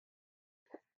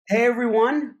Hey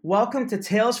everyone, welcome to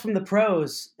Tales from the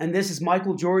Pros, and this is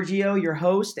Michael Giorgio, your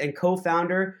host and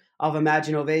co-founder of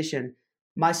Imaginovation.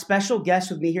 My special guest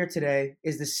with me here today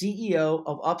is the CEO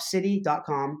of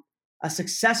Upcity.com, a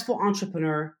successful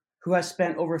entrepreneur who has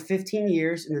spent over 15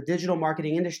 years in the digital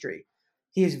marketing industry.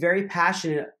 He is very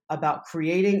passionate about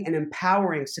creating and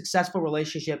empowering successful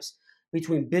relationships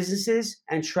between businesses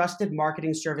and trusted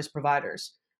marketing service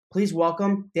providers. Please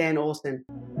welcome Dan Olson.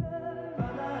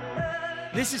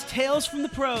 This is Tales from the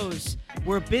Pros,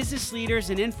 where business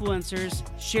leaders and influencers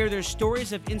share their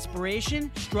stories of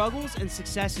inspiration, struggles, and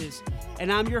successes.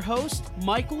 And I'm your host,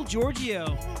 Michael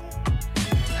Giorgio.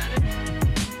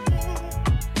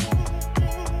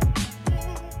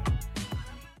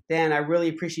 Dan, I really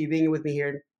appreciate you being with me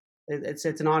here. It's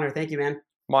an honor. Thank you, man.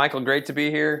 Michael, great to be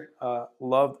here.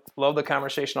 Love the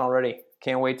conversation already.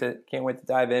 Can't wait to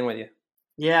dive in with you.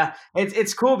 Yeah,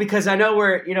 it's cool because I know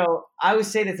I always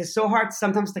say that it's so hard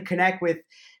sometimes to connect with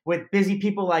busy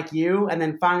people like you, and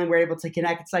then finally we're able to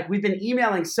connect. It's like we've been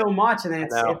emailing so much, and then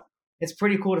it's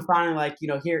pretty cool to finally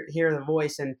hear the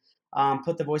voice and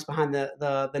put the voice behind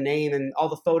the name and all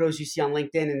the photos you see on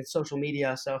LinkedIn and social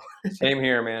media. So same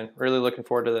here, man. Really looking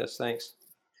forward to this. Thanks.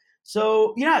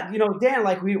 So Dan,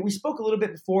 like we spoke a little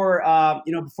bit before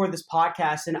before this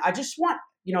podcast, and I just want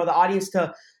the audience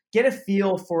to get a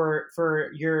feel for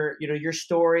your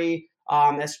story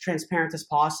as transparent as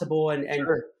possible, and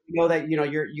Sure. that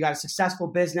you got a successful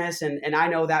business, and I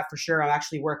know that for sure.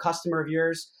 We're a customer of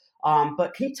yours,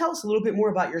 but can you tell us a little bit more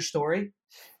about your story?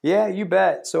 Yeah, you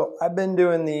bet. So I've been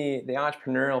doing the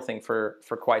entrepreneurial thing for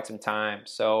quite some time.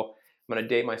 So I'm going to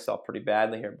date myself pretty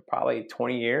badly here, but probably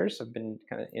 20 years. I've been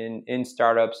kind of in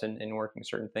startups and working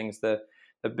certain things. The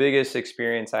biggest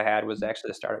experience I had was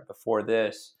actually a startup before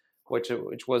this, which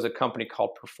was a company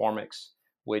called Performix,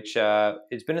 which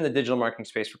it's been in the digital marketing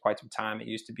space for quite some time. It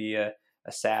used to be a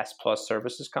SaaS plus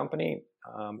services company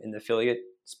in the affiliate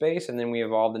space, and then we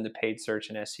evolved into paid search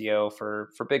and SEO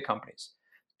for big companies,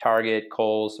 Target,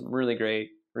 Kohl's, some really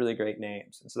great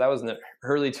names. And so that was in the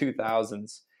early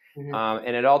 2000s, Mm-hmm.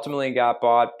 And it ultimately got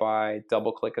bought by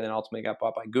DoubleClick, and then ultimately got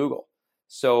bought by Google.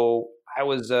 So I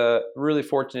was really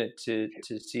fortunate to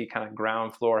see kind of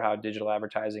ground floor how digital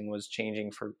advertising was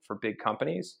changing for big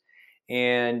companies.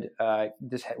 And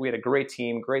we had a great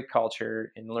team, great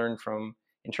culture, and learned from,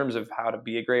 in terms of how to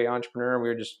be a great entrepreneur, we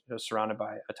were just surrounded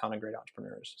by a ton of great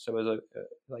entrepreneurs. So it was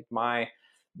like my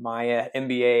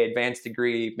MBA, advanced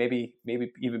degree, maybe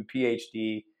even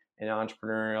PhD in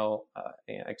entrepreneurial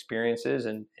experiences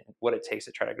and what it takes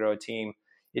to try to grow a team.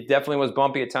 It definitely was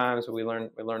bumpy at times, but we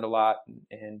learned a lot,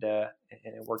 and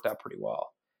it worked out pretty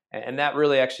well. And that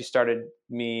really actually started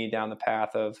me down the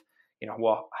path of,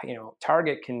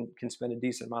 Target can spend a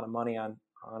decent amount of money on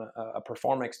a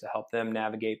Performix to help them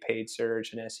navigate paid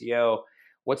search and SEO.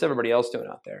 What's everybody else doing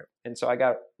out there? And so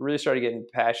I really started getting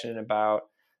passionate about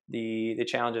the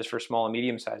challenges for small and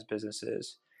medium-sized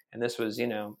businesses. And this was,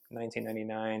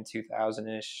 1999,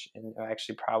 2000-ish, and I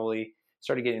actually probably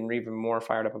started getting even more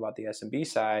fired up about the SMB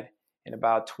side in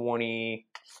about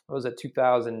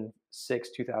 2006,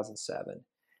 2007.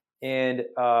 And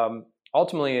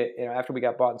ultimately, after we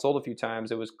got bought and sold a few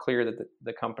times, it was clear that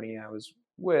the company I was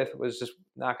with was just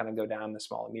not going to go down the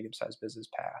small and medium-sized business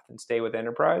path and stay with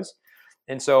enterprise.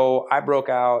 And so I broke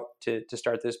out to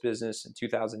start this business in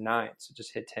 2009. So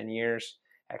just hit 10 years,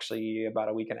 actually about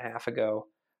a week and a half ago.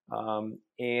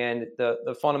 And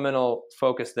the fundamental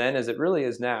focus then, as it really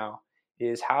is now,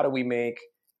 is how do we make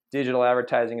digital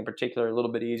advertising in particular a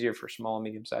little bit easier for small and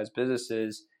medium-sized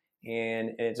businesses,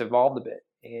 and it's evolved a bit.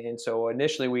 And so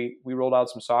initially we rolled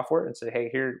out some software and said, hey,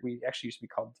 here, we actually used to be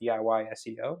called DIY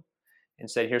SEO,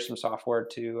 and said, here's some software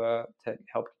to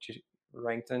help get you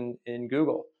ranked in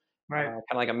Google, Right? Kind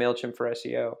of like a MailChimp for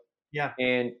SEO. Yeah.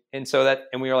 And so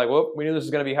we were like, well, we knew this was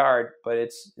going to be hard, but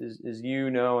it's, as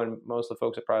and most of the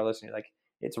folks that probably listening, like,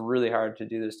 it's really hard to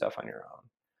do this stuff on your own.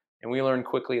 And we learned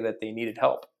quickly that they needed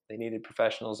help. They needed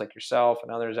professionals like yourself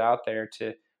and others out there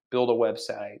to build a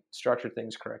website, structure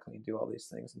things correctly, and do all these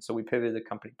things. And so we pivoted the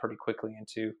company pretty quickly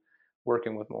into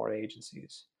working with more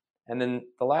agencies. And then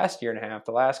the last year and a half,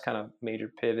 the last kind of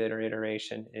major pivot or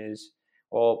iteration is,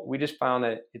 well, we just found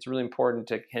that it's really important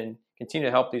to continue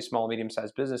to help these small,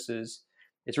 medium-sized businesses.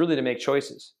 It's really to make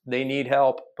choices. They need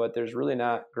help, but there's really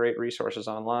not great resources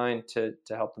online to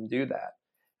help them do that.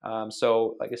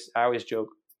 So like I always joke,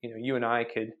 you and I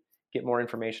could get more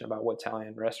information about what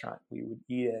Italian restaurant we would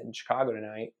eat at in Chicago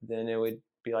tonight, then it would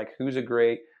be like, who's a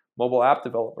great mobile app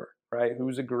developer, right?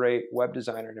 Who's a great web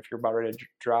designer? And if you're about ready to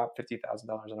drop $50,000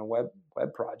 on a web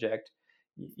project,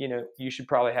 you should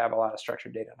probably have a lot of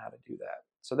structured data on how to do that.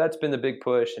 So that's been the big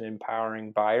push in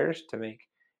empowering buyers to make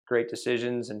great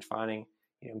decisions and finding,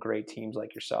 great teams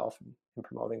like yourself and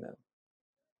promoting them.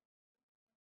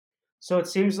 So it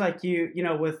seems like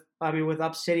with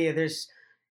Upsidia,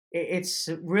 it's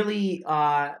really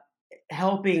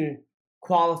helping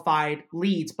qualified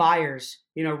leads, buyers,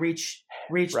 reach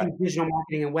Right. through digital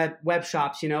marketing and web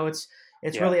shops.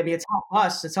 It's Yeah. really, it's helped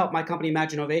us. It's helped my company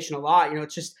Imagine Ovation a lot.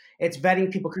 It's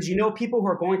vetting people, because people who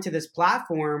are going to this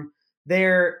platform, they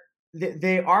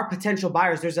are potential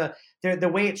buyers. The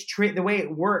way the way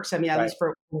it works. At Right. least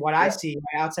for what I see,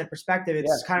 my outside perspective,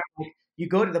 it's kind of like you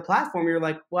go to the platform, you're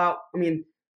like, well,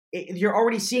 you're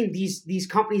already seeing these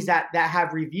companies that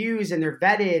have reviews and they're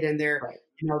vetted and they're Right.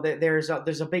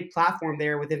 there's a big platform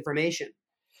there with information.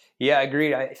 Yeah,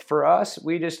 agreed. For us,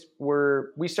 we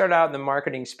started out in the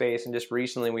marketing space, and just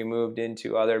recently we moved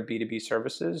into other B2B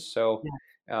services. So,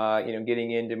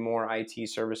 getting into more IT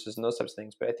services and those types of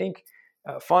things. But I think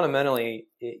fundamentally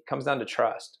it comes down to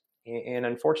trust. And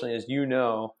unfortunately, as you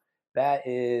know, that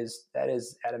is at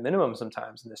a minimum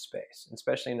sometimes in this space,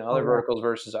 especially in other verticals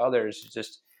versus others.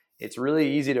 It's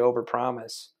really easy to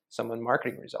overpromise someone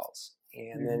marketing results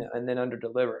and then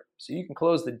underdeliver. So you can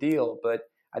close the deal, but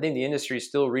I think the industry is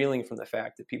still reeling from the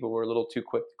fact that people were a little too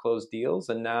quick to close deals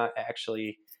and not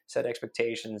actually set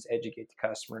expectations, educate the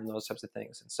customer, and those types of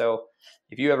things. And so,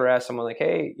 if you ever ask someone like,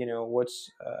 "Hey,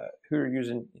 what's who are you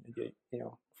using,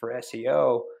 for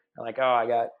SEO?" They're like, "Oh, I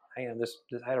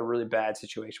had a really bad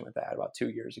situation with that about 2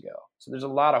 years ago." So there's a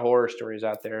lot of horror stories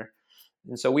out there,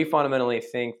 and so we fundamentally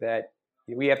think that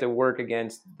we have to work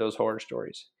against those horror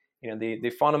stories.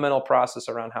 The fundamental process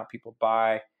around how people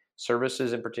buy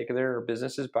services in particular, or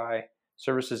businesses buy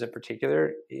services in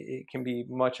particular, it can be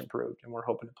much improved, and we're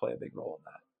hoping to play a big role in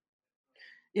that.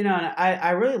 And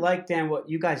I really like, Dan, what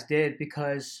you guys did,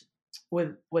 because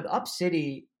with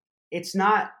UpCity, it's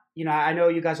not, I know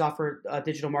you guys offer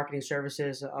digital marketing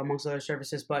services amongst other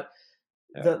services, but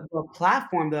the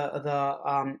platform,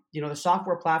 the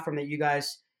software platform that you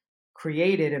guys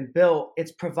created and built,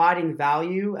 it's providing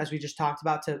value, as we just talked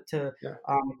about, to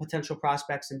potential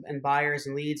prospects and buyers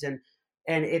and leads, and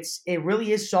it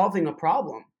really is solving a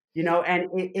problem, and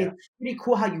it's pretty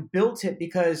cool how you built it,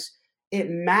 because it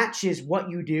matches what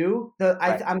you do.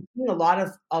 I'm seeing a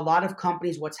lot of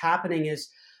companies. What's happening is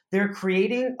they're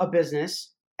creating a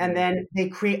business and then they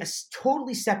create a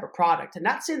totally separate product. And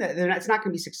not saying that it's not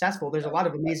going to be successful. There's a lot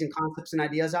of amazing concepts and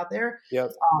ideas out there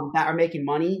that are making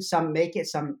money. Some make it,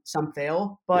 some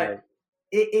fail. But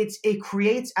it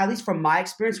creates, at least from my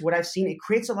experience, what I've seen, it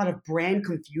creates a lot of brand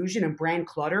confusion and brand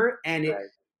clutter, and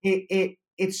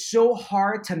it's so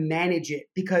hard to manage it,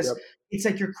 because it's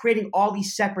like you're creating all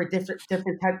these different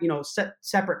type,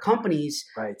 separate companies,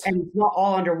 and it's not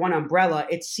all under one umbrella.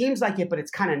 It seems like it, but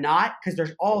it's kind of not, because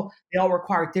they all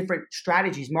require different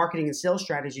strategies, marketing and sales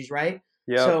strategies, right?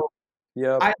 So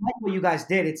I like what you guys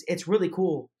did. It's really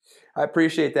cool. I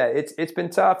appreciate that. It's been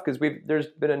tough, because there's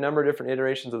been a number of different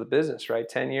iterations of the business, right?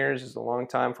 10 years is a long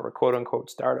time for a quote unquote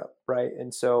startup, right?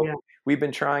 And so we've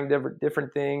been trying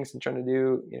different things and trying to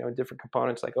do, different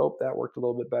components, like, oh, that worked a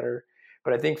little bit better.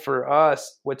 But I think for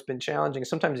us, what's been challenging is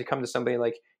sometimes you come to somebody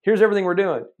like, here's everything we're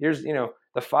doing. Here's,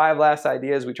 the 5 last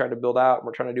ideas we tried to build out, and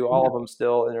we're trying to do all of them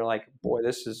still. And they're like, boy,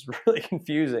 this is really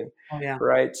confusing.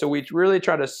 Right. So we really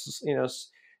try to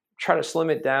slim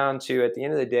it down to, at the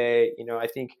end of the day, I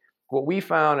think what we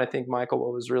found, Michael,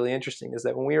 what was really interesting is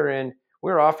that when we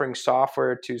were offering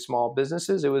software to small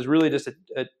businesses, it was really just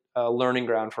a learning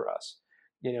ground for us.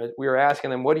 We were asking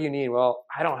them, what do you need? Well,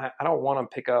 I don't want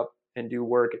to pick up and do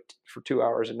work for 2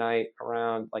 hours a night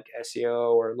around like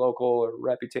SEO or local or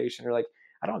reputation, or like,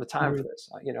 I don't have the time for this.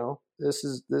 This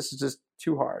is just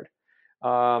too hard.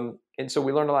 And so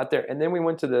we learned a lot there. And then we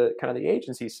went to the kind of the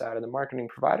agency side and the marketing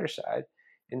provider side,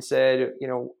 and said,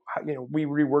 we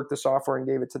reworked the software and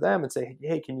gave it to them and say,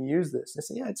 hey, can you use this? And they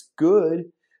say, yeah, it's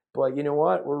good, but you know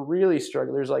what? We're really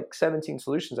struggling. There's like 17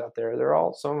 solutions out there.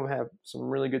 Some of them have some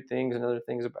really good things and other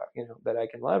things about, that I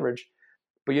can leverage.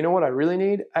 But you know what I really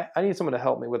need? I need someone to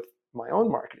help me with my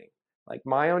own marketing, like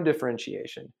my own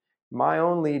differentiation, my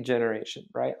own lead generation,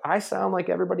 right? I sound like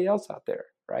everybody else out there,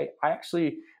 right? I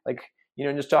actually, like,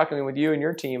 just talking with you and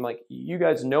your team, like, you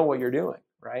guys know what you're doing,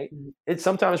 right? It's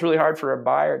sometimes really hard for a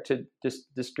buyer to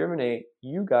discriminate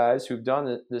you guys who've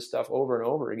done this stuff over and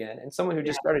over again, and someone who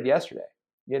just started yesterday,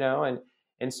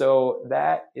 and so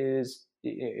that is,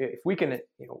 if we can,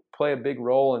 play a big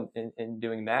role in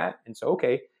doing that. And so,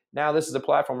 okay, now this is a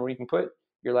platform where we can put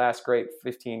your last great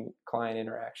 15 client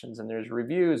interactions, and there's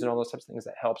reviews and all those types of things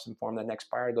that helps inform the next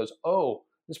buyer. Goes, oh,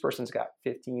 this person's got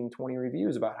 15, 20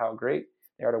 reviews about how great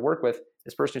they are to work with.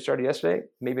 This person who started yesterday,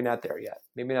 maybe not there yet.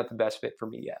 Maybe not the best fit for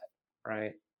me yet,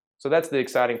 right? So that's the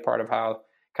exciting part of how,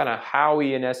 kind of how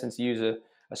we in essence use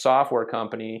a software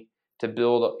company to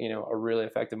build, a really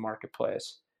effective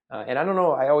marketplace. And I don't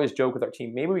know, I always joke with our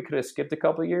team, maybe we could have skipped a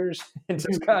couple of years and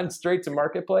just gotten straight to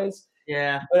marketplace.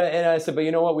 Yeah. And I said, but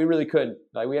you know what? We really couldn't.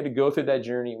 Like, we had to go through that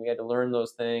journey. We had to learn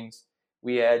those things.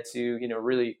 We had to,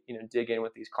 really, dig in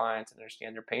with these clients and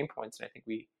understand their pain points. And I think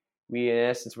we in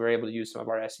essence were able to use some of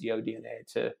our SEO DNA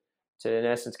to in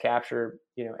essence capture,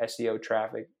 SEO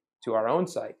traffic to our own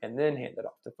site and then hand it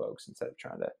off to folks instead of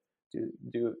trying to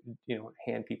do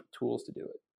hand people tools to do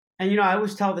it. And I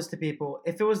always tell this to people: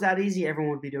 if it was that easy,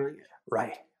 everyone would be doing it.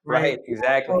 Right,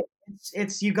 exactly. So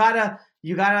it's you gotta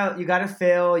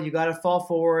fail, you gotta fall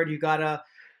forward, you gotta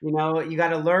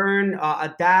learn,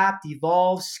 adapt,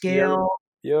 evolve, scale,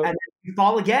 Yep. and then you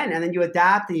fall again, and then you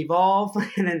adapt and evolve,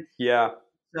 and then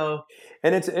so.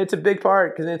 And it's a big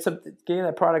part because getting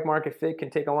that product market fit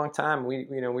can take a long time. We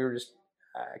were just,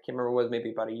 I can't remember what it was,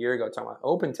 maybe about a year ago, talking about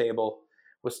OpenTable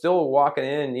was still walking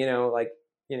in,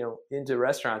 into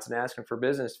restaurants and asking for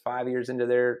business 5 years into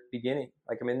their beginning.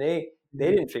 Like, I mean, they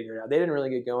didn't figure it out. They didn't really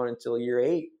get going until year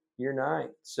 8, year 9.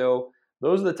 So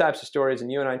those are the types of stories.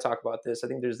 And you and I talk about this. I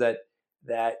think there's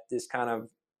this kind of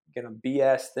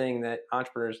BS thing that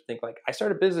entrepreneurs think, like, I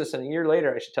start a business and a year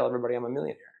later I should tell everybody I'm a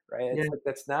millionaire, right? It's like,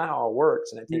 that's not how it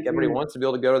works. And I think everybody wants to be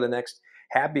able to go to the next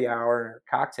happy hour or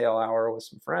cocktail hour with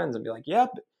some friends and be like, yep,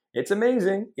 it's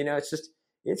amazing.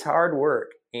 It's hard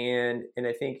work. And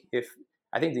I think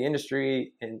the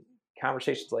industry and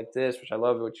conversations like this, which I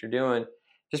love what you're doing,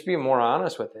 just being more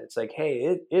honest with it. It's like,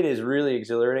 hey, it is really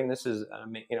exhilarating. This is,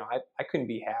 I couldn't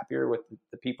be happier with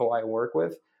the people I work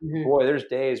with. Mm-hmm. Boy, there's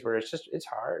days where it's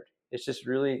hard. It's just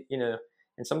really,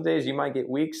 and some days you might get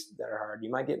weeks that are hard.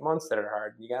 You might get months that are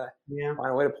hard. You got to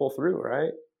find a way to pull through,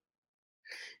 right?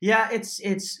 Yeah, it's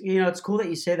cool that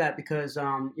you say that because,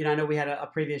 I know we had a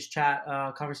previous chat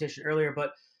conversation earlier,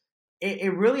 but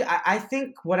it really, I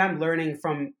think what I'm learning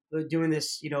from doing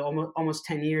this, almost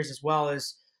 10 years as well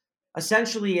is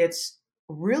essentially it's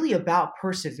really about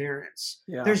perseverance.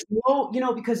 Yeah. There's no,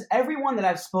 because everyone that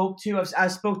I've spoke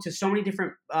to so many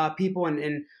different people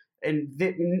in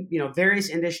various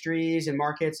industries and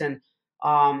markets and,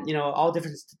 all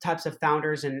different types of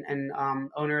founders and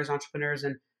owners, entrepreneurs.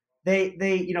 And they,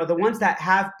 the ones that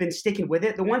have been sticking with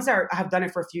it, the ones that have done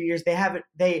it for a few years, they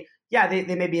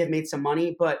maybe have made some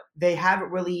money, but they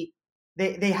haven't really,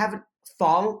 they haven't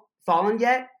fallen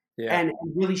yet. Yeah. And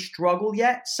really struggle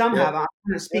yet. Some have. I'm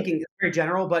kind of speaking very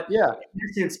general, but in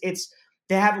essence,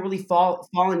 they haven't really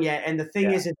fallen yet. And the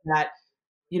thing is that,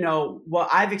 what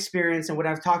I've experienced and what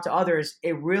I've talked to others,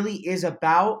 it really is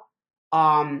about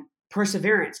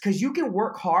perseverance, because you can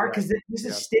work hard, because this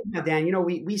is stigma, Dan.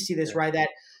 We see this, right?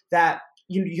 That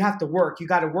you have to work. You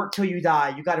got to work till you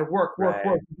die. You got to work. You got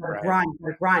to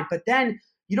grind. But then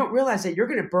you don't realize that you're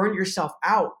going to burn yourself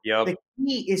out. Yep. The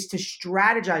key is to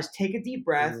strategize, take a deep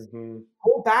breath,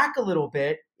 pull back a little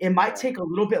bit. It might take a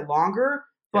little bit longer,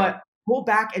 but pull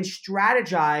back and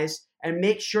strategize and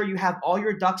make sure you have all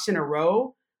your ducks in a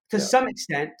row to some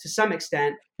extent,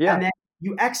 and then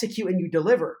you execute and you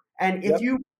deliver. And if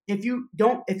you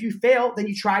fail, then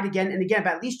you try it again and again,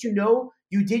 but at least you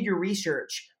did your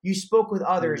research. You spoke with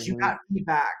others. You got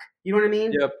feedback. You know what I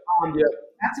mean? Yep.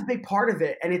 That's a big part of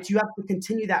it. And you have to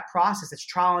continue that process. It's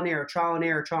trial and error. It's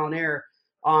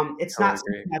not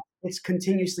something that it's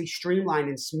continuously streamlined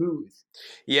and smooth.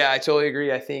 Yeah, I totally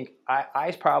agree. I think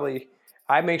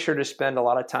I make sure to spend a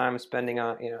lot of time spending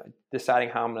on, deciding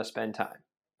how I'm going to spend time.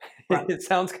 Right. It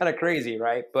sounds kind of crazy,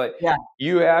 right? But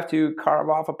you have to carve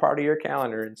off a part of your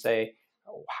calendar and say,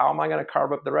 how am I going to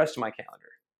carve up the rest of my calendar?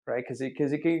 Right? Because it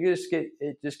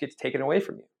just gets taken away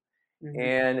from you. Mm-hmm.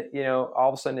 And, all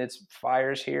of a sudden it's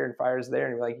fires here and fires there.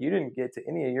 And you're like, you didn't get to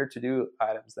any of your to-do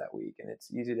items that week. And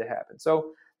it's easy to happen.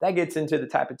 So that gets into the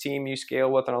type of team you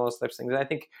scale with and all those types of things.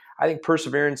 And I think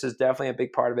perseverance is definitely a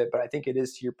big part of it. But I think it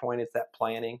is, to your point, it's that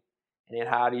planning. And then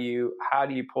how do you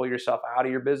pull yourself out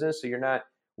of your business so you're not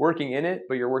working in it,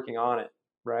 but you're working on it,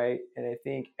 right? And I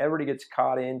think everybody gets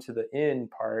caught into the in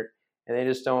part and they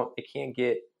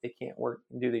can't work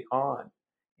and do the on.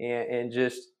 And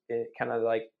just kind of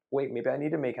like, wait, maybe I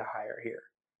need to make a hire here.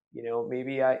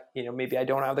 Maybe I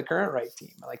don't have the current right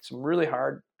team. Like some really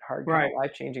hard kind of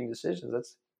life-changing decisions.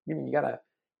 That's, you got to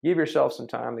give yourself some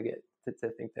time to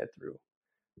think that through.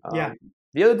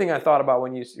 The other thing I thought about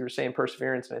when you were saying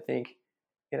perseverance, and I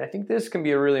think this can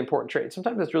be a really important trait.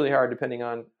 Sometimes it's really hard depending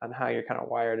on how you're kind of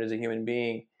wired as a human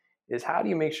being, is how do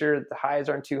you make sure that the highs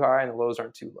aren't too high and the lows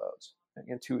aren't too low,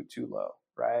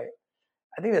 right?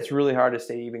 I think that's really hard to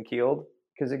stay even keeled.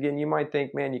 Because again, you might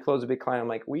think, man, you close a big client. I'm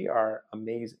like, we are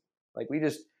amazing. Like we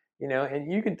just,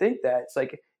 and you can think that it's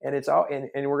like, and it's all, and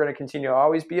we're going to continue to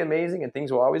always be amazing, and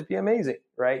things will always be amazing,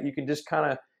 right? You can just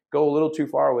kind of go a little too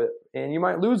far with it, and you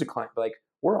might lose a client, but like,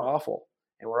 we're awful,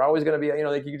 and we're always going to be,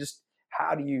 like you just,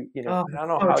 how do you, Oh, I don't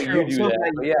know so how true. you do So that,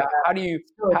 glad but you yeah, said that. how do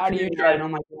So you true, try man. Oh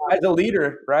my God. as a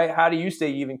leader, right? How do you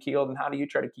stay even keeled, and how do you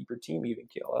try to keep your team even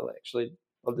keeled? I'll actually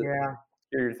love to Yeah.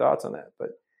 hear your thoughts on that, but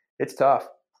it's tough.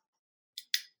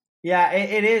 Yeah,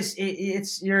 it is.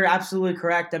 It's you're absolutely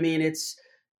correct. I mean,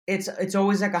 it's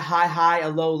always like a high, a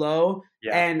low,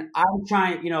 Yeah. and I'm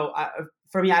trying.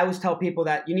 For me, I always tell people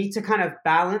that you need to kind of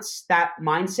balance that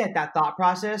mindset, that thought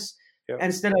process, Yep.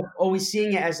 instead of always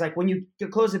seeing it as like when you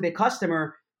close a big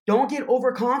customer, don't get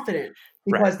overconfident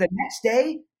because the next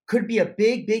day could be a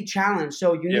big challenge.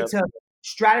 So you need Yep. to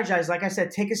strategize. Like I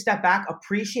said, take a step back,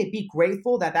 appreciate, be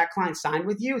grateful that client signed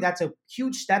with you. That's a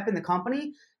huge step in the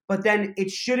company. But then it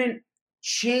shouldn't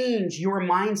change your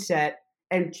mindset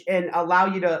and allow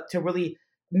you to really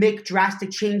make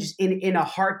drastic changes in a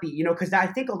heartbeat, because I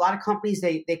think a lot of companies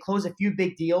they close a few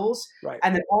big deals, Right.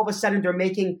 and then all of a sudden they're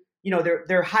making,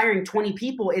 they're hiring 20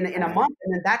 people in a month,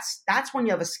 and then that's when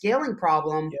you have a scaling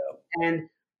problem. Yep.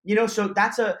 And so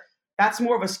that's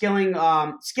more of a scaling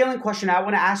question I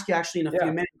want to ask you actually in a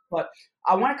few minutes, but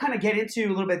I want to kind of get into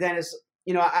a little bit then is,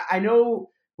 I know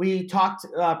we talked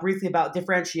briefly about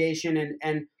differentiation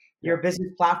and your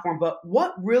business platform, but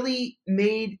what really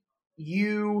made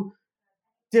you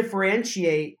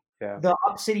differentiate the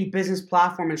UpCity business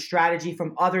platform and strategy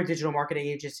from other digital marketing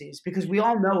agencies? Because we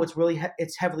all know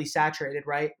it's heavily saturated,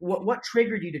 right? What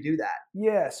triggered you to do that?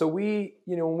 Yeah. So we,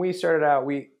 when we started out,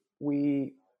 we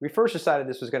first decided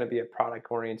this was going to be a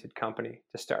product oriented company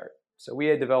to start. So we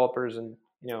had developers and,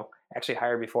 actually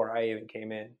hired before I even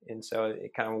came in. And so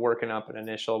it kind of working up an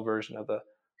initial version of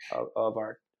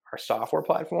our software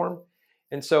platform.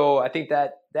 And so I think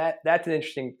that's an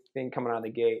interesting thing coming out of the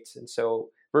gates. And so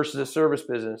versus a service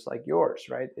business like yours,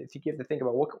 right? If you have to think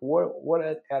about what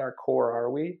at our core are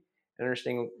we, and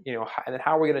understanding, and then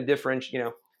how are we going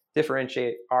to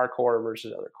differentiate our core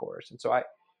versus other cores. And so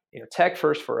tech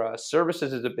first for us.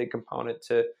 Services is a big component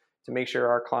to make sure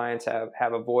our clients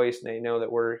have a voice and they know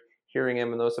that we're hearing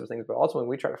them and those types of things. But ultimately,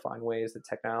 we try to find ways that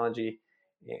technology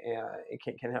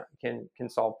can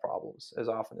solve problems as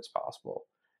often as possible.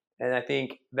 And I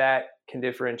think that can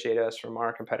differentiate us from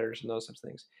our competitors and those types of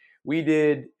things. We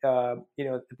did, I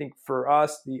think for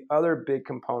us, the other big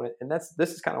component, and this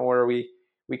is kind of where we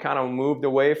kind of moved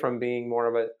away from being more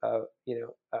of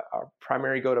our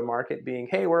primary go-to-market being,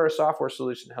 hey, we're a software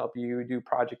solution to help you do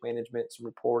project management, some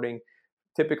reporting,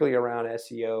 typically around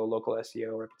SEO, local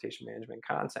SEO, reputation management,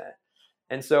 content.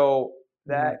 And so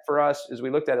that for us, as we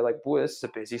looked at it, like, boy, this is a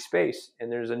busy space,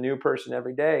 and there's a new person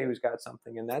every day who's got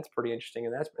something, and that's pretty interesting,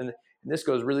 and this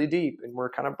goes really deep, and we're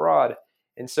kind of broad.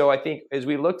 And so I think as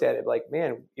we looked at it, like,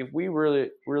 man, if we really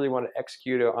want to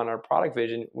execute on our product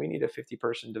vision, we need a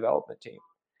 50-person development team.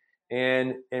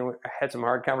 And I had some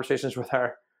hard conversations with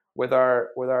our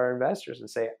investors and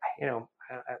say, I'm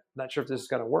not sure if this is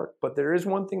going to work, but there is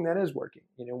one thing that is working.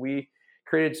 We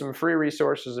created some free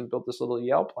resources and built this little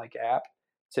Yelp-like app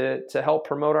to help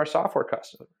promote our software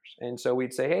customers. And so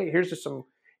we'd say, hey, here's some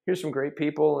great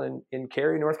people in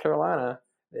Cary, North Carolina.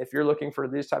 If you're looking for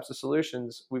these types of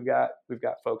solutions, we've got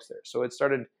folks there. So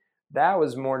that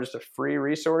was more just a free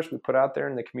resource we put out there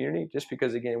in the community, just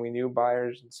because, again, we knew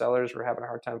buyers and sellers were having a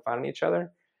hard time finding each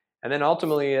other. And then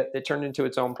ultimately it turned into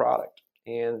its own product,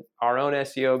 and our own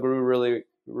SEO grew really,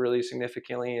 really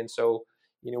significantly. And so,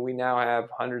 we now have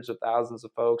hundreds of thousands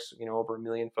of folks, over 1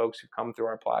 million folks who come through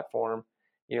our platform,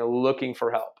 looking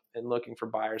for help and looking for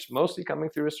buyers, mostly coming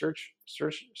through a search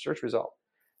result.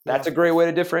 That's a great way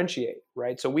to differentiate,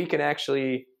 right? So we can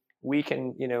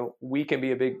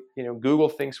be a big, Google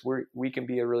thinks we can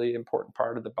be a really important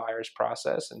part of the buyer's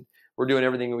process, and we're doing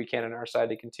everything we can on our side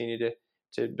to continue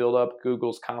to build up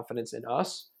Google's confidence in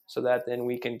us, so that then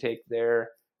we can take their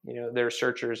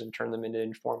searchers and turn them into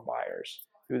informed buyers,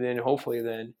 who then hopefully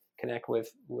then connect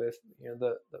with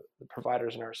the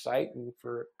providers in our site, and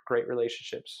for great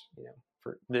relationships,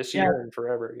 for this year and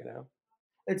forever.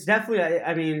 It's definitely,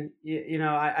 I mean,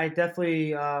 I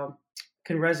definitely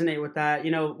can resonate with that.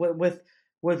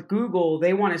 With Google,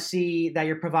 they want to see that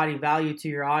you're providing value to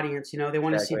your audience. They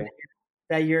want to see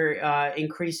that you're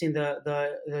increasing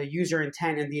the user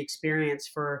intent and the experience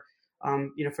for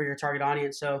your target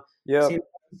audience. So it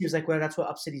seems like that's what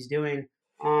UpCity's doing.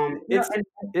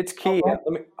 It's key.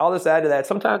 I'll just add to that.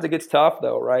 Sometimes it gets tough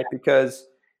though, right? Because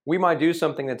we might do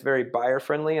something that's very buyer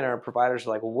friendly, and our providers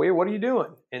are like, well, wait, what are you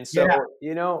doing? And so,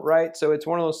 right. So it's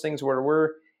one of those things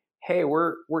where hey,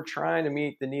 we're trying to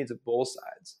meet the needs of both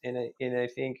sides. And I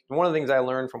think one of the things I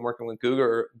learned from working with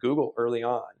Google early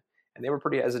on, and they were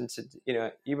pretty hesitant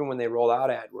to, even when they rolled out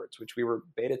AdWords, which we were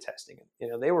beta testing,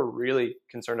 they were really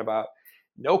concerned about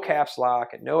no caps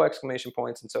lock and no exclamation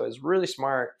points. And so it was really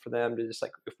smart for them to just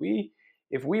like,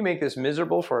 if we make this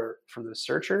miserable for the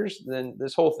searchers, then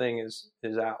this whole thing is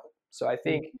out. So I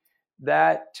think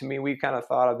that, to me, we kind of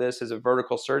thought of this as a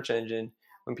vertical search engine.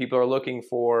 When people are looking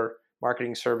for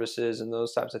marketing services and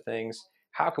those types of things,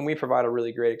 how can we provide a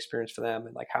really great experience for them?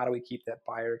 And like, how do we keep that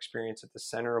buyer experience at the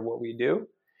center of what we do?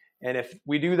 And if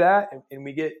we do that and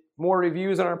we get more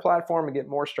reviews on our platform and get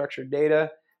more structured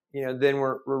data, then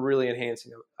we're really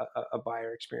enhancing a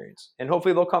buyer experience. And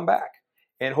hopefully they'll come back.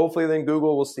 And hopefully then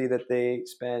Google will see that they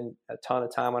spend a ton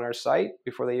of time on our site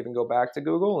before they even go back to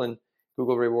Google, and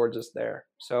Google rewards us there.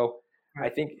 So I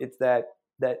think it's that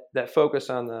focus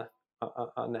on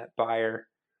that buyer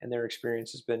and their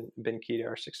experience has been key to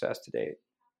our success to date.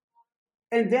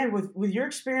 And then with your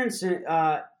experience,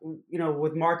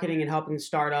 with marketing and helping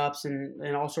startups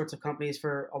and all sorts of companies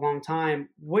for a long time,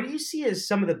 what do you see as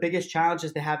some of the biggest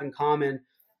challenges they have in common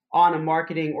on a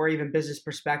marketing or even business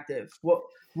perspective?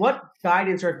 What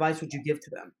guidance or advice would you give to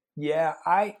them? Yeah,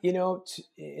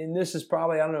 and this is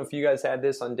probably, I don't know if you guys had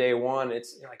this on day one.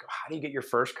 It's like, how do you get your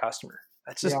first customer?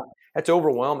 That's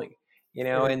overwhelming.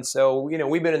 And so,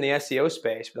 we've been in the SEO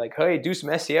space. We're like, hey, do some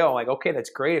SEO. I'm like, okay, that's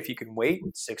great if you can wait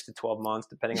 6 to 12 months,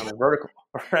 depending on the vertical,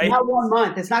 right? Not 1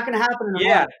 month. It's not going to happen in a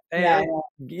month. And,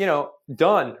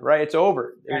 done, right? It's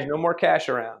over. There's no more cash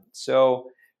around. So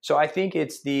I think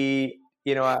it's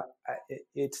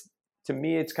it's, to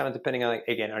me, it's kind of depending on, like,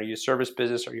 again, are you a service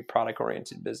business or are you a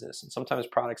product-oriented business? And sometimes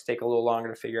products take a little longer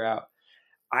to figure out.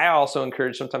 I also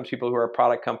encourage sometimes people who are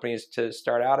product companies to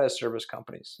start out as service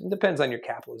companies. It depends on your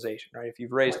capitalization, right? If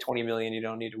you've raised 20 million, you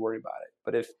don't need to worry about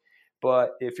it.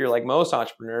 But if you're like most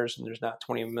entrepreneurs and there's not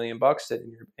 20 million bucks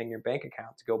sitting in your bank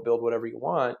account to go build whatever you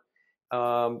want,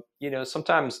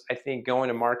 sometimes I think going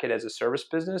to market as a service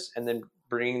business and then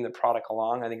bringing the product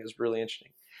along, I think is really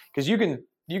interesting, because you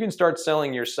can start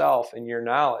selling yourself and your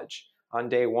knowledge on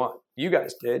day one. You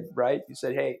guys did, right? You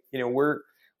said, hey,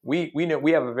 we know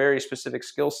we have a very specific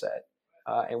skill set,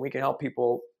 and we can help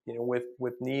people,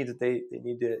 with needs that they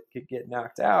need to get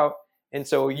knocked out. And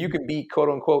so you can be, quote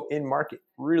unquote, in market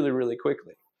really, really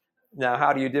quickly. Now,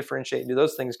 how do you differentiate and do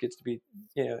those things gets to be,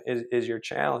 is your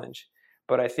challenge.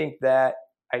 But I think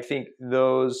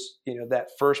those, that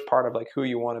first part of like who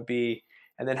you want to be,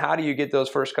 and then how do you get those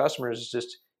first customers is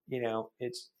just,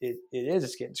 it's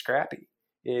getting scrappy.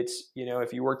 It's,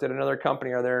 if you worked at another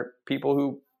company, are there people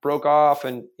who broke off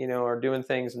and, are doing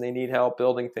things and they need help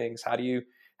building things? How do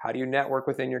you network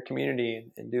within your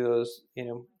community and do those,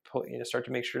 start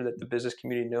to make sure that the business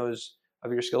community knows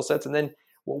of your skill sets? And then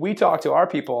what we talk to our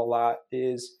people a lot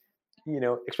is,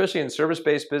 especially in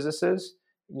service-based businesses,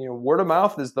 word of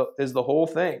mouth is the whole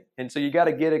thing. And so you got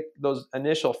to get those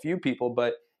initial few people,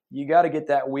 but you got to get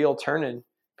that wheel turning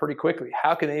pretty quickly.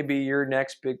 How can they be your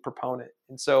next big proponent?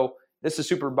 And so this is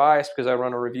super biased because I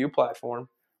run a review platform,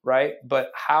 right?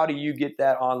 But how do you get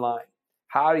that online?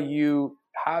 How do you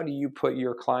put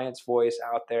your client's voice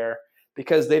out there?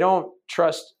 Because they don't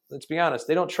trust, let's be honest,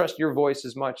 they don't trust your voice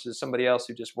as much as somebody else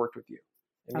who just worked with you.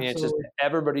 I mean, Absolutely. It's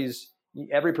just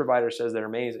every provider says they're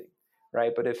amazing,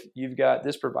 right? But if you've got,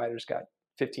 this provider's got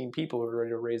 15 people who are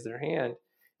ready to raise their hand,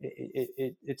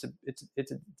 it's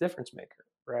a difference maker,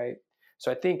 right?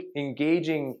 So I think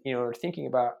engaging, or thinking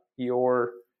about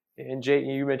and Jay,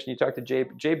 you mentioned you talked to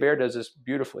Jay Baer does this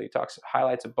beautifully. He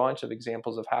highlights a bunch of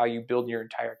examples of how you build your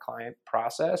entire client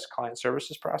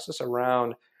services process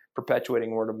around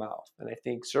perpetuating word of mouth. And I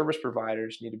think service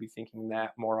providers need to be thinking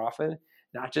that more often,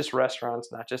 not just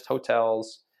restaurants, not just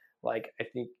hotels. Like, I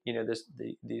think,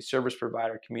 the service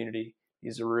provider community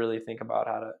needs to really think about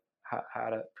how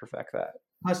to perfect that.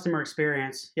 Customer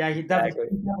experience. Yeah, he definitely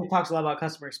talks a lot about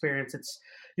customer experience. It's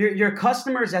your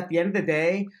customers at the end of the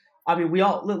day. I mean, we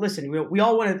all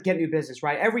want to get new business,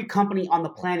 right? Every company on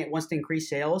the planet wants to increase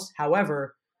sales.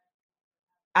 However,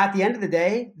 at the end of the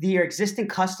day, your existing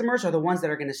customers are the ones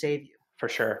that are going to save you. For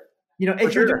sure.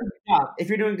 If you're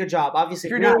doing a good job, obviously.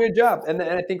 If you're doing a good job. And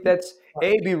I think that's,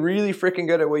 be really freaking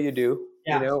good at what you do.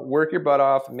 Yeah. Work your butt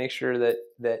off and make sure that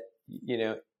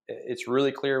it's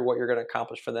really clear what you're going to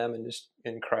accomplish for them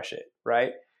and crush it,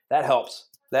 right? That helps.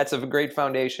 That's a great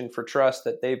foundation for trust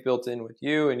that they've built in with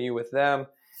you and you with them.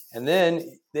 And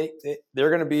then they're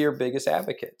going to be your biggest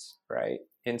advocates, right?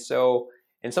 And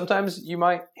sometimes you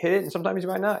might hit it and sometimes you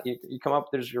might not. You come up,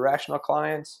 there's irrational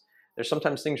clients. There's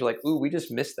sometimes things you're like, ooh, we just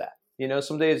missed that.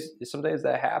 Some days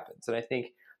that happens. And I think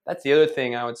that's the other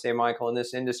thing I would say, Michael, in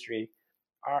this industry,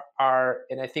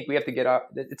 and I think we have to get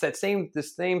up. It's the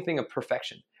same thing of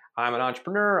perfection. I'm an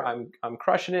entrepreneur. I'm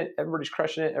crushing it. Everybody's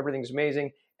crushing it. Everything's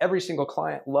amazing. Every single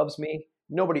client loves me.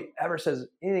 Nobody ever says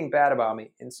anything bad about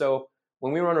me. And so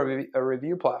when we run a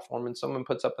review platform and someone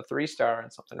puts up a 3-star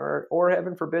on something, or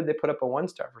heaven forbid they put up a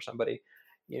 1-star for somebody,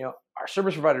 our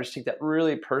service providers take that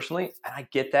really personally, and I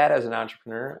get that as an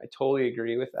entrepreneur. I totally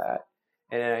agree with that,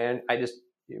 and I just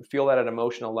feel that at an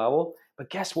emotional level. But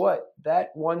guess what?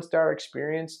 That 1-star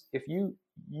experience, if you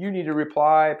need to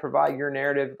reply, provide your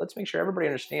narrative, let's make sure everybody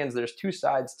understands there's 2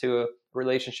 sides to a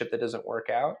relationship that doesn't work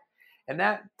out. And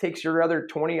that takes your other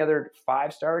 20 other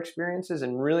 5-star experiences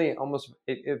and really almost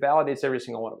it validates every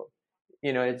single one of them.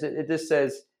 It just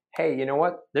says, hey, you know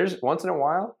what? There's once in a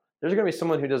while, there's going to be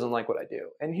someone who doesn't like what I do.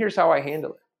 And here's how I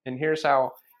handle it. And here's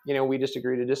how, we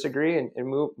disagree to disagree and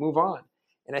move on.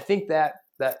 And I think that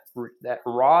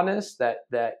rawness,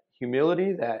 that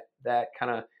humility, that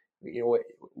kind of,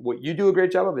 what you do a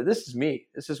great job of it. This is me.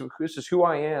 This is who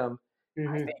I am.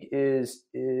 Mm-hmm. I think is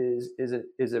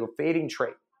a fading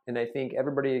trait. And I think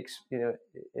everybody,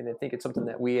 and I think it's something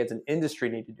that we as an industry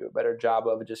need to do a better job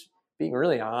of just being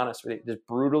really honest with just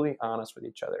brutally honest with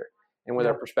each other and with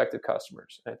our prospective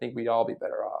customers. And I think we'd all be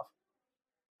better off.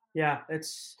 Yeah,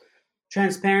 it's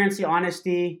transparency,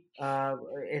 honesty.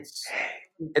 It's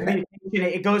communication.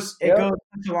 It goes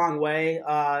such a long way.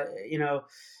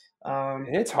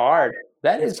 And it's hard.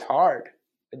 That is hard.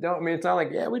 It's not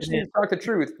like, we just need to talk the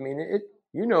truth. I mean,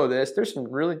 this. There's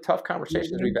some really tough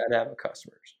conversations we've had to have with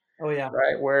customers. Oh yeah.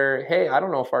 Right. Where, hey, I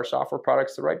don't know if our software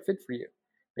product's the right fit for you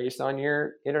based on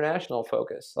your international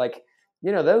focus. Like,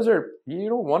 those are, you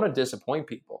don't want to disappoint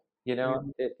people.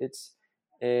 When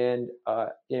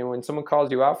someone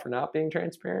calls you out for not being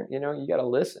transparent, you got to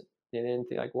listen and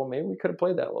think like, well, maybe we could have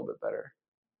played that a little bit better.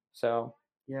 So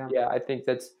yeah, I think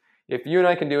that's, if you and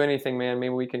I can do anything, man,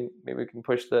 maybe we can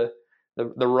push the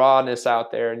rawness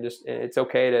out there, and just, it's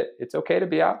okay to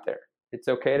be out there. It's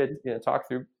okay to talk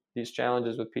through these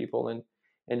challenges with people, and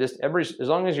just as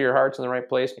long as your heart's in the right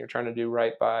place and you're trying to do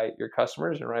right by your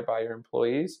customers and right by your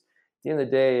employees, at the end of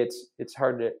the day, it's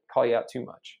hard to call you out too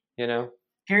much.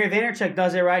 Gary Vaynerchuk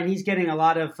does it right, and he's getting a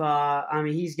lot of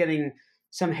he's getting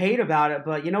some hate about it,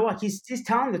 but you know what? He's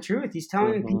telling the truth. He's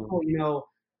telling people,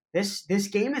 this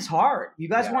game is hard. You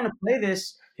guys want to play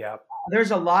this. Yeah.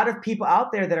 There's a lot of people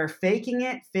out there that are faking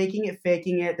it.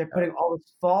 They're putting all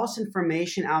this false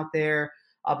information out there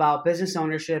about business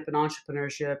ownership and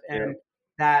entrepreneurship, and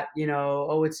that,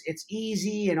 it's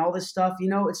easy and all this stuff.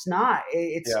 It's not.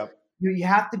 You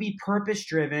have to be purpose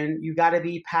driven. You got to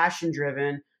be passion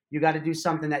driven. You got to do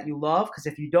something that you love, because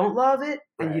if you don't love it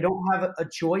and you don't have a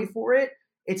joy for it,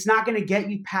 it's not going to get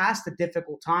you past the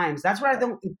difficult times. That's what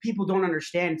people don't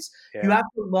understand. You have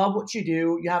to love what you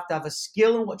do. You have to have a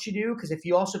skill in what you do, because if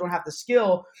you also don't have the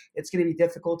skill, it's going to be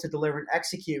difficult to deliver and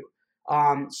execute.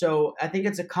 So I think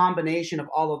it's a combination of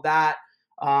all of that,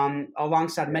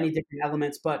 alongside many different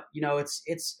elements. But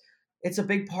it's a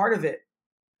big part of it.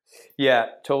 Yeah,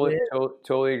 totally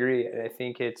agree. And I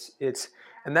think it's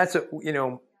and that's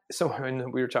so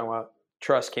when we were talking about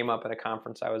trust came up at a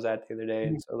conference I was at the other day.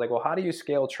 And so I was like, well, how do you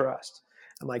scale trust?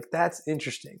 I'm like, that's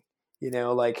interesting.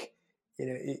 I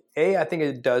think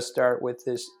it does start with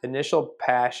this initial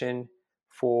passion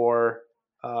for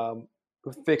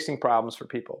fixing problems for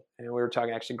people. And we were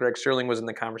talking, actually, Greg Sterling was in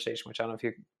the conversation, which I don't know if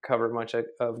you covered much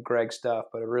of Greg's stuff,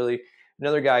 but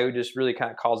another guy who just really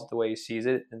kind of calls it the way he sees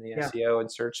it in the SEO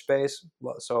and search space.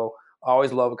 So I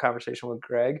always love a conversation with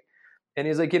Greg. And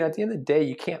he's like, at the end of the day,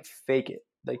 you can't fake it.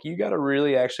 Like, you got to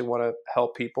really actually want to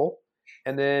help people.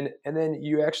 And then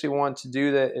you actually want to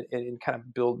do that and kind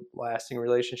of build lasting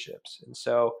relationships. And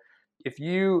so if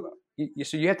you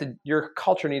have to, your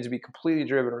culture needs to be completely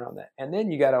driven around that. And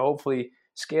then you got to hopefully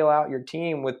scale out your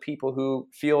team with people who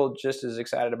feel just as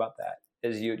excited about that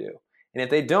as you do. And if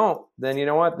they don't, then you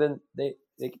know what? Then they're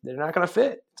not going to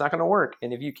fit. It's not going to work.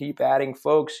 And if you keep adding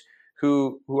folks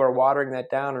who are watering that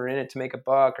down or in it to make a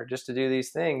buck or just to do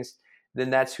these things,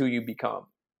 then that's who you become.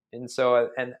 And so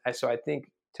I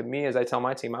think, to me, as I tell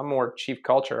my team, I'm more chief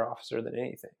culture officer than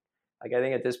anything. Like, I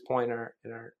think at this point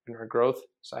in our growth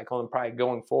cycle, and probably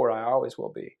going forward, I always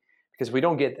will be, because if we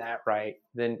don't get that right,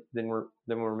 then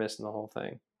we're missing the whole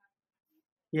thing.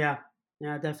 Yeah,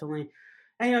 definitely.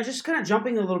 And just kind of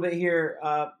jumping a little bit here,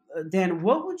 Dan,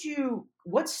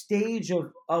 what stage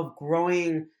of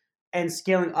growing and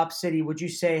scaling UpCity would you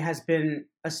say has been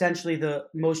essentially the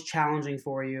most challenging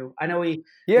for you? I know we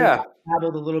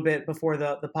babbled a little bit before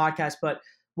the podcast, but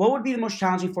what would be the most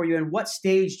challenging for you, and what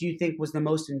stage do you think was the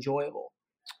most enjoyable?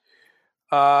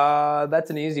 That's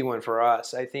an easy one for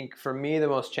us. I think for me, the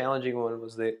most challenging one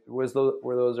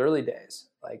were those early days.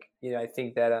 Like, I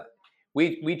think that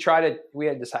we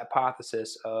had this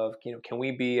hypothesis of, can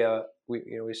we be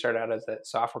we started out as that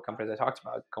software company that I talked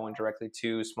about, going directly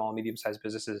to small, medium-sized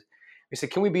businesses. We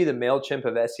said, can we be the MailChimp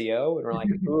of SEO? And we're like,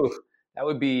 ooh,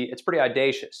 it's pretty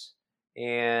audacious.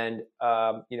 And,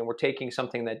 we're taking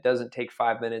something that doesn't take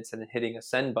 5 minutes and hitting a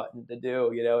send button to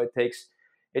do.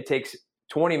 It takes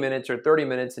 20 minutes or 30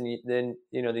 minutes, and then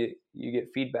you get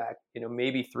feedback,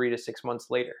 maybe 3 to 6 months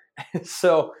later.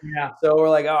 So we're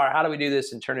like, all right, how do we do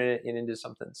this and turn it into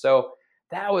something? So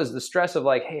that was the stress of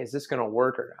like, hey, is this going to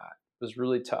work or not? It was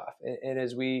really tough. And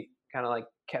as we kind of like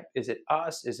is it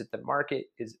us? Is it the market?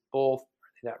 Is it both? Are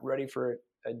they not ready for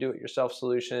a do-it-yourself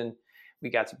solution? We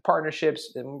got some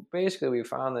partnerships, and basically we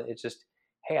found that it's just,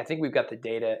 hey, I think we've got the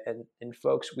data, and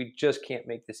folks, we just can't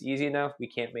make this easy enough. We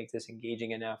can't make this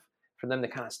engaging enough for them to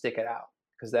kind of stick it out,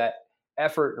 because that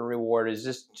effort and reward is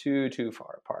just too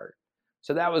far apart.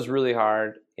 So that was really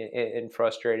hard and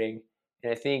frustrating.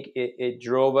 And I think it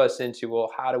drove us into,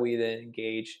 well, how do we then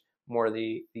engage more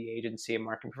the agency and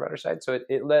marketing provider side? So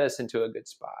it led us into a good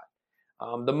spot.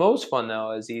 The most fun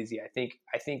though is easy. I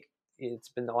think it's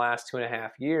been the last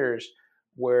 2.5 years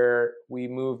where we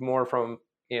moved more from,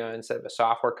 instead of a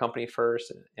software company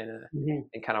first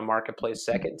and kind of marketplace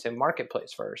second, to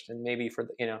marketplace first, and maybe for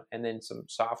and then some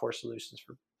software solutions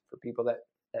for people that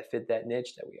fit that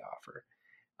niche that we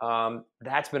offer.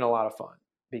 That's been a lot of fun,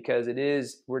 because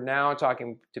we're now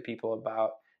talking to people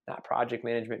about not project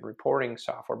management and reporting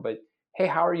software, but hey,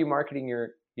 how are you marketing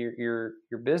your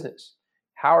business?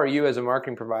 How are you as a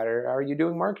marketing provider? How are you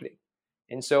doing marketing?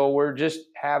 And so we're just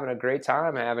having a great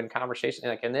time having conversations.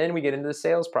 And then we get into the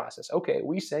sales process. Okay,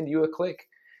 we send you a click.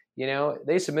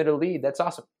 They submit a lead. That's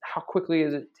awesome. How quickly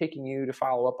is it taking you to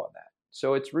follow up on that?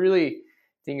 So it's really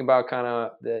thinking about kind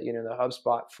of the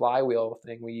HubSpot flywheel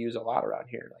thing we use a lot around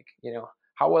here. Like,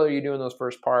 how well are you doing those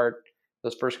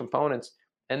first components?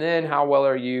 And then how well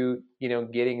are you,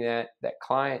 getting that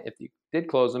client, if you did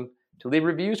close them, to leave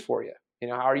reviews for you?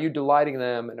 How are you delighting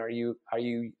them, and are you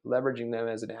leveraging them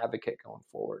as an advocate going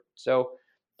forward? So,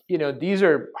 these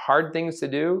are hard things to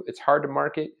do. It's hard to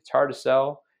market. It's hard to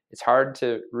sell. It's hard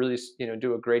to really,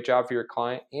 do a great job for your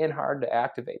client, and hard to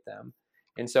activate them.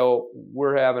 And so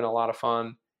we're having a lot of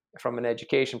fun from an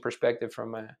education perspective,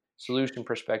 from a solution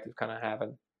perspective, kind of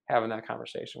having that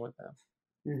conversation with them.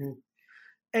 Mm-hmm.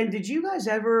 And did you guys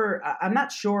ever? I'm not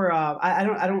sure. I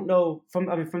don't know from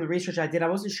the research I did. I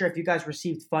wasn't sure if you guys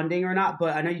received funding or not,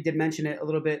 but I know you did mention it a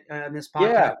little bit in this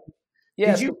podcast.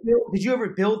 Yeah. Did you ever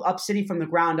build UpCity from the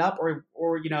ground up, or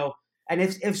And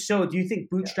if so, do you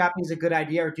think bootstrapping is a good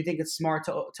idea, or do you think it's smart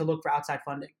to look for outside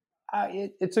funding?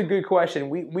 It's a good question.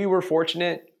 We were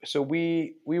fortunate, so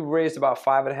we raised about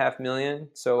 $5.5 million.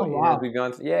 So wow. we've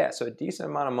gone so a decent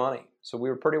amount of money. So we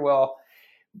were pretty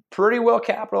well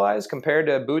capitalized compared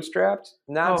to bootstrapped,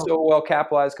 not so well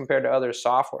capitalized compared to other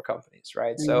software companies,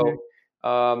 right?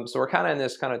 Mm-hmm. So we're kind of in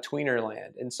this kind of tweener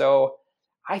land. And so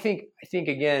I think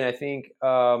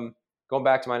going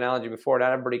back to my analogy before,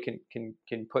 not everybody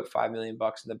can put $5 million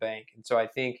in the bank. And so I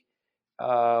think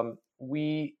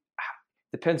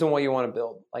depends on what you want to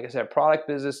build. Like I said, product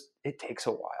business, it takes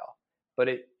a while, but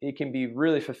it can be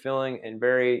really fulfilling and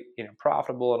very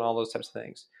profitable and all those types of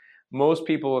things. Most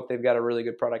people, if they've got a really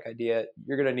good product idea,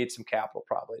 you're going to need some capital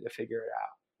probably to figure it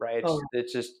out, right?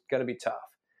 It's just going to be tough.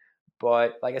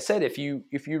 But like I said, if you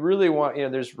really want,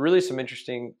 there's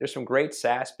some great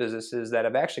SaaS businesses that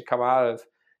have actually come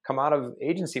out of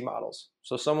agency models.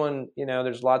 So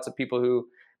there's lots of people who,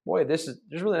 there's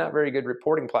really not very good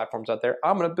reporting platforms out there.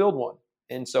 I'm going to build one.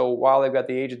 And so while they've got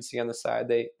the agency on the side,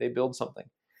 they build something.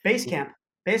 Basecamp.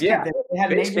 Yeah,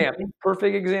 Basecamp.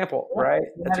 Perfect example, right?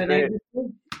 That's great.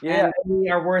 And we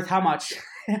are worth how much?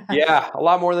 Yeah, a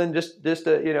lot more than just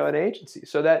an agency.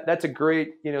 So that's a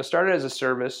great, started as a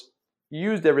service,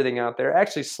 used everything out there.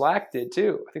 Actually, Slack did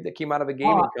too. I think they came out of a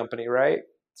gaming company, right?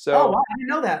 So wow, I didn't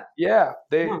know that. Yeah,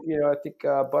 they, I think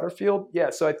Butterfield. Yeah,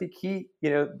 so I think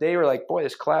they were like, boy,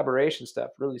 this collaboration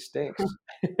stuff really stinks.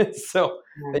 So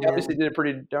they obviously did a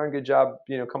pretty darn good job,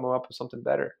 coming up with something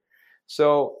better.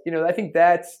 So I think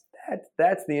that's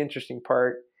the interesting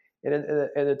part. And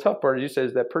the tough part, as you said,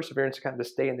 is that perseverance to kind of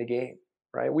stay in the game,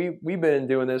 right? We've been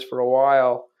doing this for a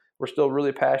while. We're still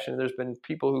really passionate. There's been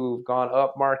people who've gone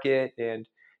up market and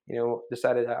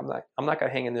decided I'm not going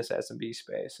to hang in this SMB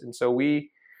space. And so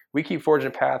we keep forging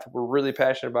a path. We're really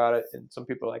passionate about it. And some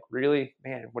people are like, really,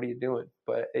 man, what are you doing?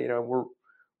 But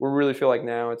we really feel like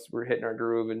now we're hitting our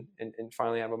groove and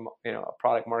finally have a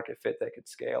product market fit that could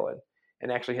scale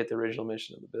and actually hit the original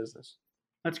mission of the business.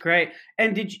 That's great.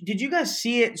 And did you guys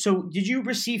see it? So did you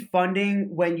receive funding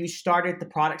when you started the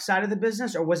product side of the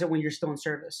business, or was it when you're still in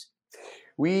service?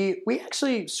 We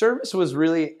actually service was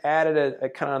really added a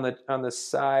kind of on the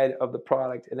side of the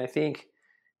product, and I think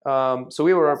so.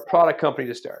 We were a product company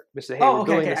to start. We said, hey, Oh, we're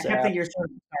okay, building okay. I this kept app. thinking you're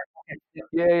service.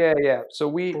 Okay, yeah, Yeah. So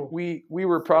cool. we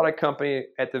were a product company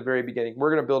at the very beginning. We're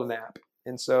going to build an app,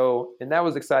 and that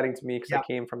was exciting to me because I Yeah,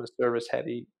 came from a service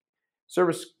heavy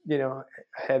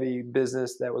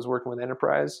business that was working with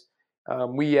enterprise.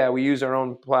 We use our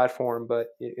own platform, but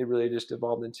it really just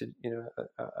evolved into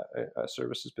a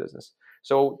services business.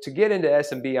 So to get into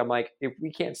SMB, I'm like, if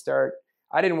we can't start,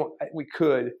 I didn't want, we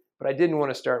could, but I didn't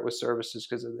want to start with services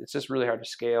because it's just really hard to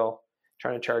scale.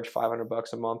 Trying to charge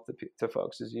 $500 a month to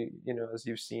folks, as as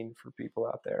you've seen for people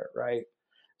out there, right?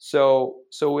 So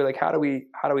we're like, how do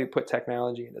we put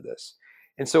technology into this?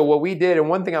 And so what we did, and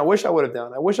one thing I wish I would have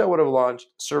done, I wish I would have launched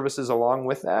services along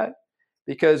with that,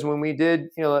 because when we did,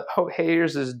 oh, hey,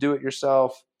 here's this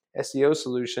do-it-yourself SEO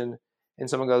solution, and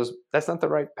someone goes, that's not the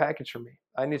right package for me.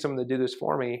 I need someone to do this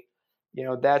for me.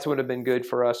 That's would have been good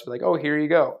for us to be like, oh, here you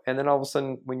go. And then all of a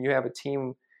sudden, when you have a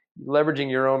team leveraging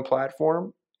your own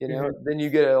platform, then you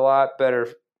get a lot better,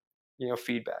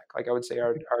 feedback. Like I would say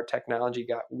our technology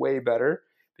got way better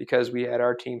because we had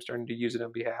our team starting to use it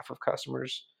on behalf of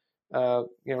customers,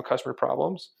 customer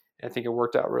problems. And I think it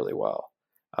worked out really well.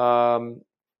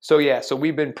 So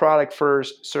we've been product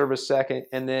first, service second,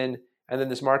 and then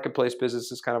this marketplace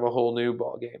business is kind of a whole new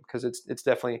ball game because it's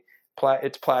definitely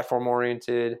it's platform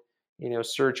oriented,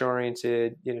 search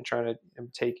oriented, trying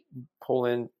to pull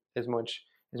in as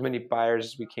many buyers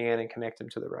as we can and connect them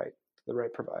to the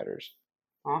right providers.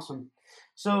 awesome.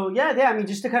 So yeah. I mean,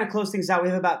 just to kind of close things out, we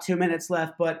have about 2 minutes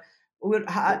left, but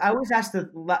I always ask the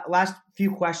last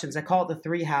few questions. I call it the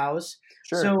three hows.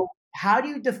 Sure. So, how do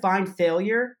you define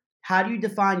failure? How do you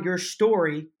define your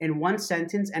story in one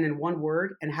sentence and in one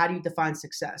word? And how do you define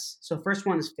success? So, first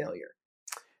one is failure.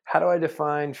 How do I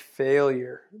define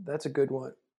failure? That's a good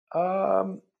one.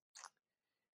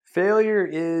 Failure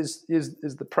is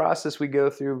the process we go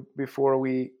through before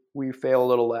we fail a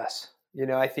little less.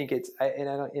 I think I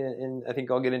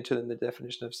think I'll get into the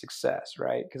definition of success,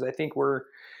 right? Because I think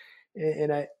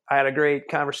I had a great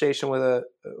conversation with a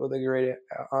great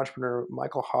entrepreneur,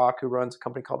 Michael Hawk, who runs a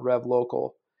company called Rev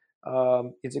Local.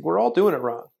 It's like we're all doing it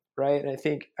wrong, right? And I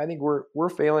think we're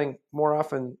failing more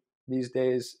often these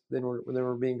days than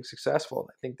we're being successful.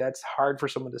 I think that's hard for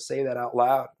someone to say that out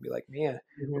loud and be like, man,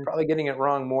 we're probably getting it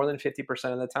wrong more than 50%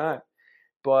 of the time.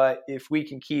 But if we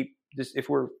can keep this, if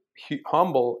we're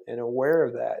humble and aware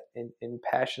of that and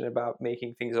passionate about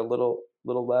making things a little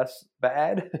less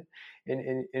bad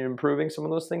and improving some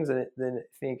of those things, then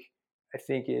I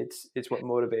think it's what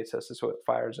motivates us. It's what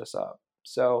fires us up.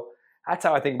 So that's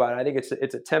how I think about it. I think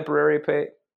it's a temporary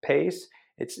pace.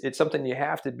 It's something you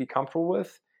have to be comfortable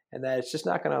with, and that it's just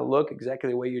not going to look exactly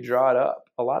the way you draw it up.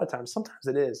 A lot of times, sometimes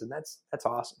it is, and that's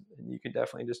awesome. And you can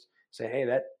definitely just say, hey,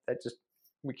 that just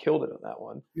we killed it on that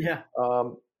one. Yeah.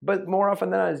 But more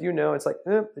often than not, as you know, it's like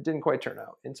it didn't quite turn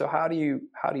out. And so how do you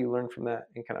learn from that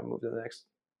and kind of move to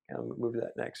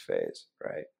that next phase,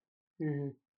 right? Mm-hmm.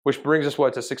 Which brings us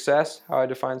to success. How I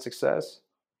define success.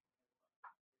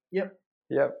 Yep.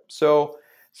 So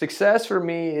success for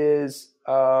me is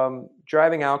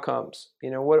driving outcomes.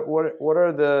 What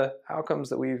are the outcomes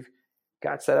that we've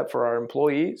got set up for our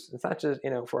employees? It's not just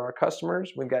for our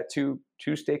customers. We've got two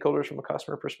stakeholders from a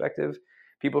customer perspective: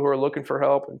 people who are looking for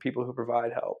help and people who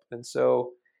provide help. And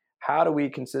so, how do we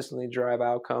consistently drive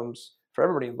outcomes for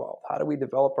everybody involved? How do we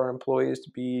develop our employees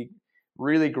to be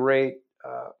really great,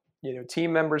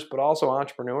 team members, but also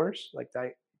entrepreneurs? Like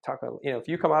I talk about, if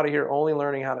you come out of here only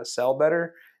learning how to sell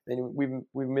better, then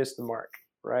we've missed the mark,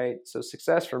 right? So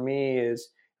success for me is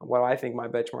what I think my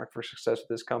benchmark for success with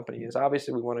this company is.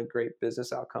 Obviously, we want a great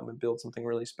business outcome and build something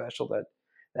really special that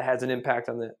has an impact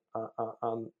on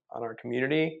our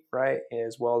community, right,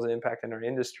 as well as an impact in our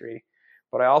industry.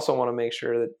 But I also want to make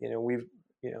sure that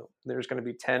there's going to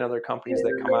be 10 other companies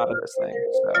that come out of this thing.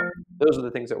 So those are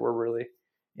the things that we're really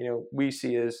we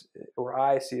see as, or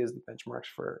I see as, the benchmarks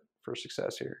for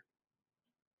success here.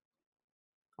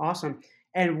 Awesome.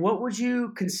 And what would you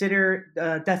consider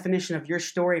the definition of your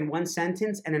story in one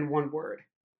sentence and in one word?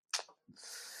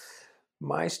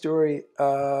 My story,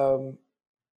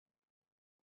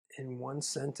 in one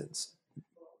sentence: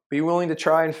 be willing to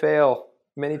try and fail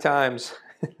many times.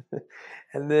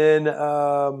 And then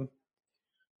let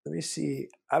me see.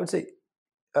 I would say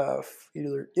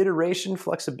either iteration,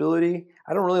 flexibility.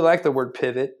 I don't really like the word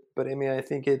pivot, but I mean, I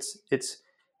think it's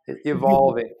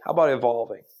evolving. How about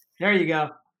evolving? There you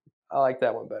go. I like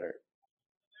that one better.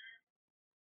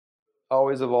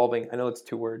 Always evolving. I know it's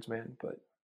 2 words, man, but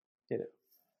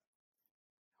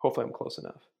hopefully I'm close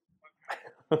enough.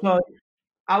 So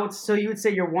So you would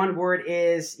say your one word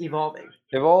is evolving.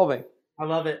 Evolving. I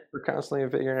love it. We're constantly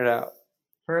figuring it out.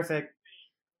 Perfect.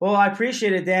 Well, I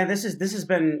appreciate it, Dan. This has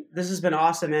been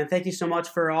awesome, man. Thank you so much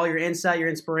for all your insight, your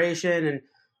inspiration, and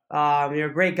you're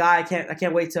a great guy. I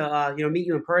can't wait to meet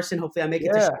you in person. Hopefully, I make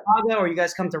it to Chicago or you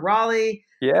guys come to Raleigh.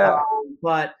 Yeah.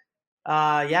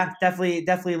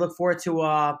 Definitely look forward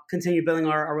to continue building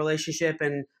our relationship,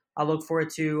 and I look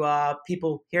forward to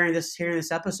people hearing this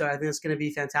episode. I think it's going to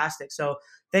be fantastic. So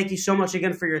thank you so much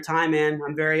again for your time, man.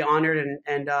 I'm very honored, and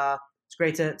it's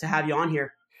great to have you on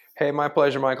here. Hey, my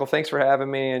pleasure, Michael. Thanks for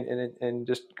having me, and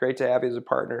just great to have you as a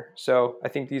partner. So I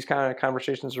think these kind of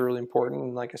conversations are really important.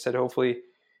 And like I said, hopefully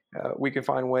we can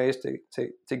find ways to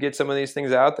get some of these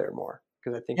things out there more,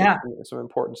 because I think it's some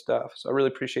important stuff. So I really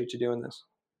appreciate you doing this.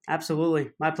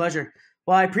 Absolutely. My pleasure.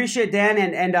 Well, I appreciate Dan,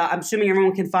 and I'm assuming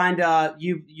everyone can find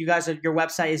you guys. Your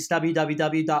website is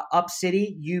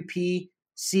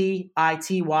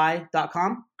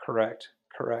www.upcity.com. Correct.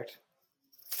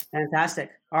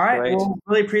 Fantastic. All right. Great. Well,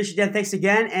 really appreciate that. Thanks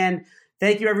again. And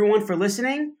thank you everyone for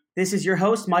listening. This is your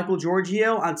host, Michael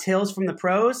Giorgio on Tales from the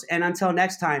Pros. And until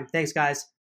next time, thanks guys.